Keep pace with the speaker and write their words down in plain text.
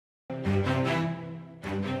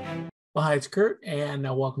Well, hi, it's Kurt, and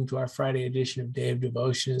welcome to our Friday edition of Day of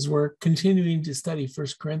Devotion. As we're continuing to study 1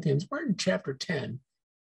 Corinthians, we're in chapter 10,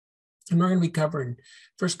 and we're going to be covering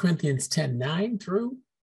 1 Corinthians 10, 9 through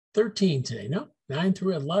 13 today. No, 9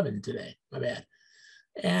 through 11 today. My bad.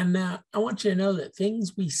 And I want you to know that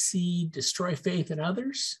things we see destroy faith in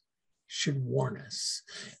others should warn us.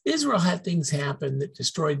 Israel had things happen that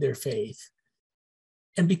destroyed their faith.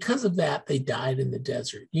 And because of that, they died in the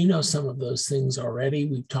desert. You know some of those things already.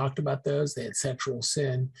 We've talked about those. They had sexual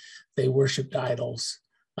sin. They worshiped idols.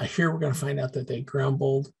 Here we're going to find out that they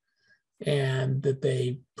grumbled and that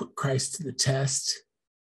they put Christ to the test.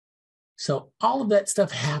 So all of that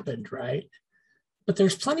stuff happened, right? But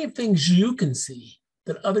there's plenty of things you can see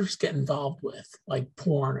that others get involved with, like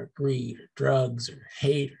porn or greed or drugs or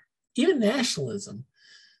hate or even nationalism,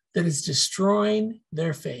 that is destroying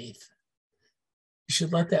their faith. You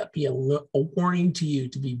should let that be a warning to you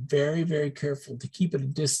to be very, very careful to keep at a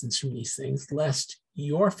distance from these things, lest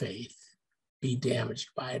your faith be damaged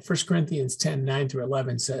by it. 1 Corinthians 10, 9 through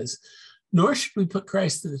 11 says, "Nor should we put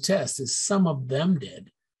Christ to the test, as some of them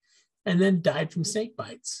did, and then died from snake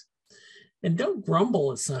bites. And don't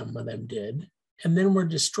grumble as some of them did, and then were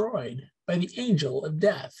destroyed by the angel of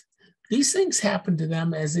death. These things happened to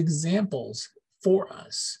them as examples for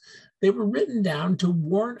us. They were written down to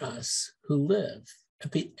warn us who live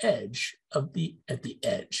at the end of the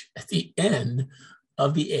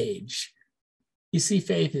age. You see,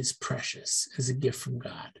 faith is precious as a gift from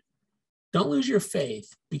God. Don't lose your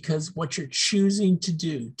faith because what you're choosing to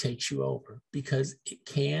do takes you over, because it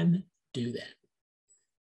can do that."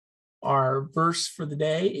 Our verse for the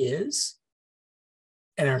day is,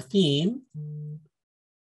 and our theme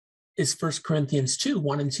is 1 Corinthians 2,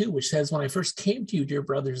 1 and 2, which says, "When I first came to you, dear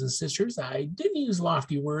brothers and sisters, I didn't use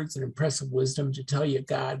lofty words and impressive wisdom to tell you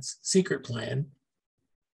God's secret plan.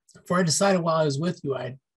 For I decided while I was with you,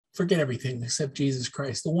 I'd forget everything except Jesus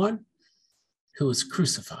Christ, the one who was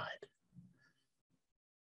crucified."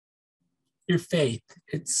 Your faith,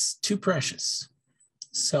 it's too precious.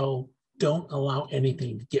 So don't allow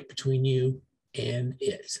anything to get between you and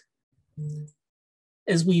it.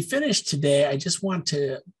 As we finish today, I just want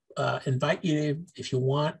to invite you, if you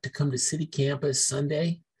want, to come to City Campus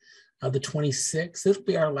Sunday, the 26th. It'll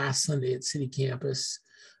be our last Sunday at City Campus,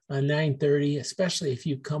 9:30, especially if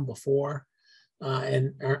you've come before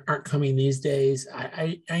and aren't coming these days.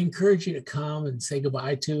 I encourage you to come and say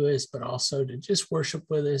goodbye to us, but also to just worship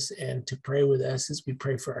with us and to pray with us as we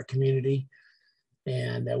pray for our community.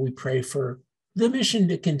 And we pray for the mission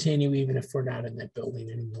to continue, even if we're not in that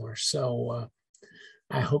building anymore. So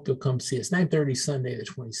I hope you'll come see us. 9:30 Sunday, the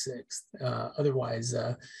 26th. Otherwise,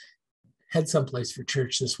 head someplace for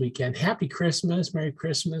church this weekend. Happy Christmas, Merry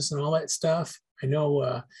Christmas, and all that stuff. I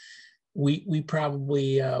know we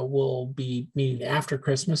probably will be meeting after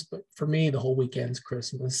Christmas, but for me, the whole weekend's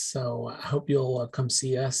Christmas. So I hope you'll come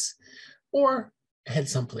see us or head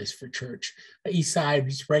someplace for church.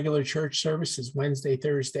 Eastside's regular church service is Wednesday,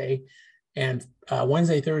 Thursday, and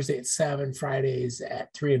Wednesday, Thursday at 7, Fridays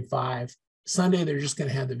at 3 and 5. Sunday, they're just going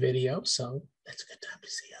to have the video, so that's a good time to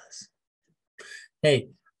see us. Hey,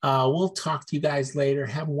 we'll talk to you guys later.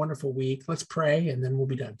 Have a wonderful week. Let's pray, and then we'll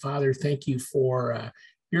be done. Father, thank you for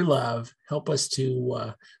your love. Help us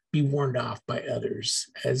to be warned off by others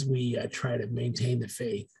as we try to maintain the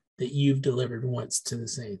faith that you've delivered once to the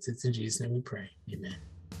saints. It's in Jesus' name we pray. Amen.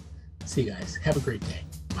 See you guys. Have a great day.